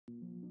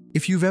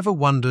If you've ever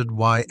wondered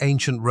why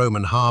ancient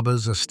Roman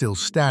harbors are still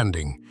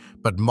standing,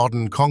 but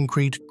modern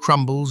concrete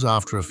crumbles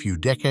after a few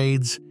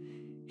decades,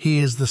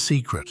 here's the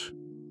secret.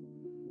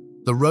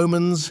 The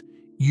Romans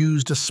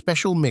used a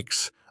special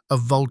mix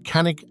of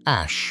volcanic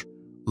ash,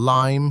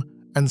 lime,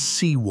 and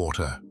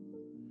seawater.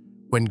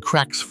 When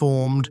cracks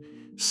formed,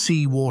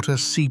 seawater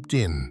seeped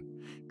in,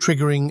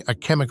 triggering a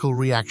chemical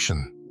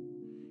reaction.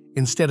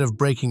 Instead of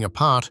breaking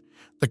apart,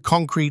 the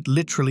concrete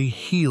literally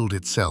healed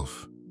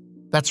itself.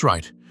 That's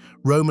right,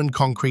 Roman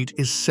concrete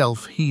is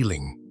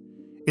self-healing.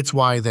 It's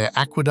why their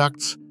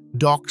aqueducts,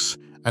 docks,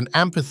 and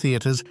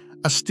amphitheaters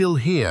are still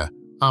here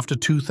after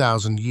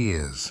 2,000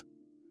 years.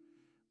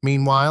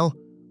 Meanwhile,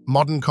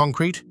 modern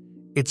concrete,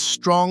 it's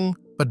strong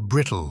but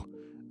brittle,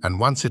 and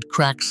once it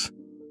cracks,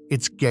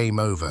 it's game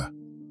over.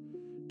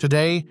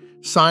 Today,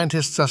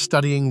 scientists are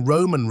studying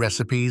Roman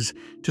recipes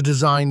to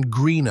design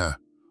greener,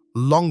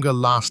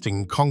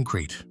 longer-lasting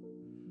concrete.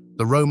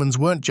 The Romans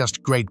weren't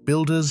just great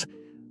builders,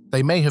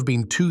 they may have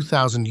been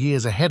 2,000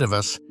 years ahead of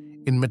us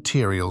in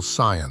materials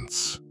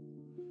science.